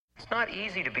It's not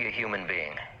easy to be a human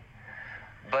being.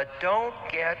 But don't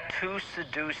get too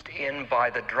seduced in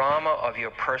by the drama of your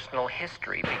personal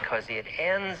history, because it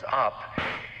ends up,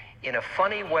 in a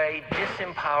funny way,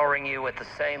 disempowering you at the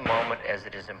same moment as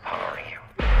it is empowering you.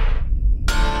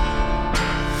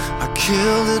 I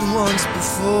killed it once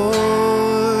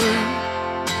before.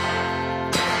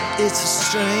 It's a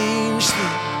strange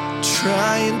thing,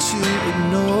 trying to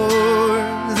ignore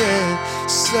that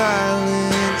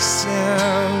silent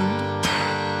sound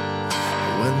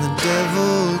when the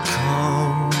devil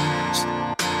comes.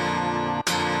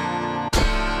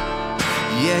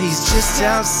 Yeah, he's just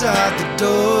outside the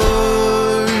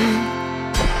door,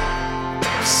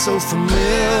 so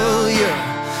familiar,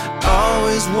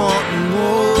 always wanting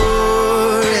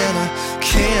more, and I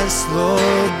can't slow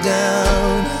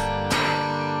down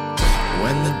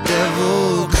when the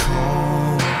devil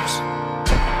comes.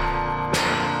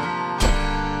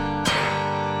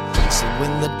 So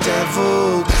when the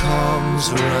devil comes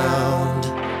around,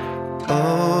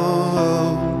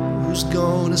 oh, who's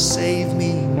gonna save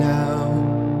me now?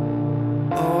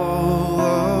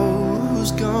 Oh,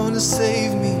 who's gonna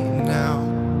save me now?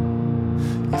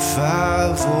 If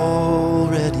I've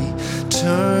already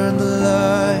turned the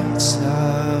lights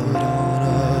out on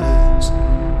us.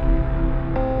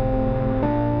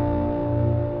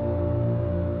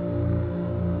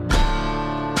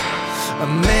 A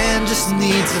man just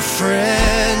needs a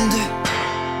friend,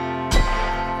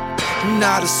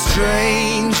 not a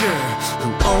stranger who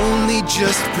only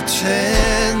just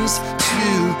pretends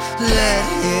to let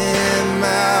him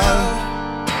out.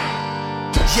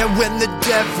 Yeah, when the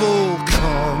devil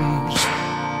comes,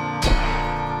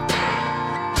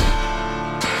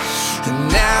 and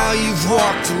now you've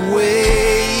walked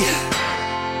away,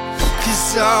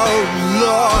 'cause oh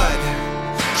Lord,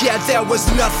 yeah, there was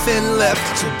nothing left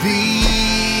to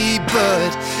be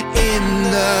but in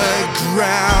the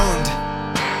ground.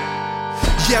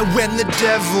 Yeah, when the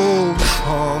devil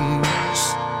comes,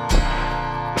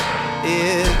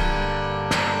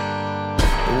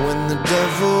 when the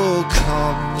devil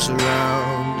comes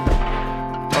around,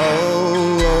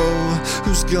 oh,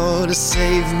 who's gonna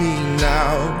save me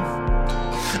now?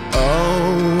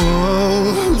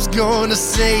 Oh, who's gonna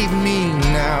save me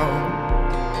now?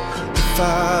 If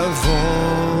I've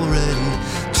already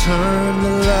turned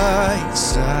the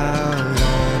lights out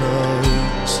on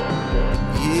us,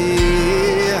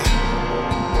 yeah.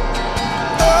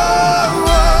 Oh,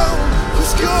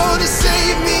 who's gonna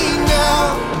save me now?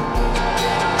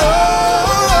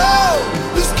 Oh,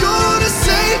 who's gonna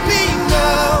save me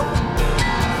now?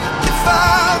 If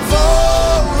I've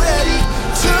already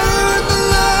turned the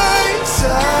lights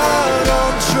out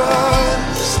on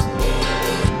trust.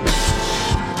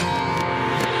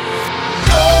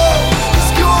 Oh,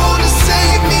 who's gonna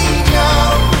save me now?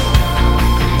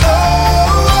 Oh,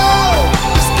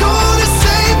 who's gonna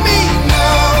save me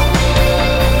now?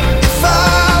 If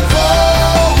I've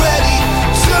already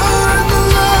turned the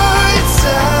lights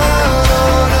out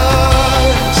on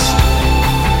us,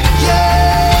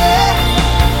 yeah.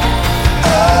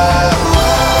 Oh,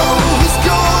 who's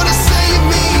gonna save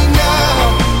me now?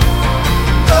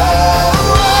 Oh,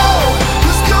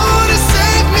 who's gonna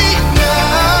save me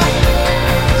now?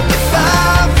 If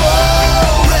I've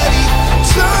already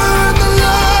turned the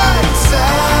lights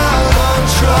out on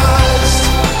trust.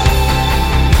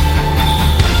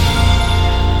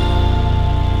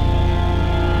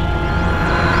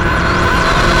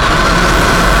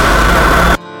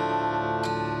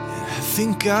 I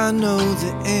think I know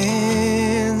the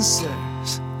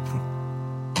answers,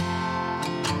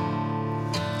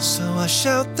 so I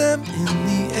shout them in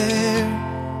the air.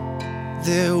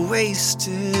 They're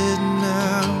wasted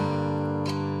now.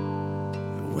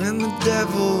 When the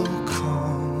devil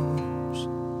comes,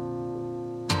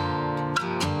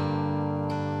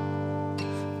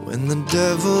 when the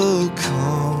devil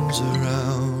comes around.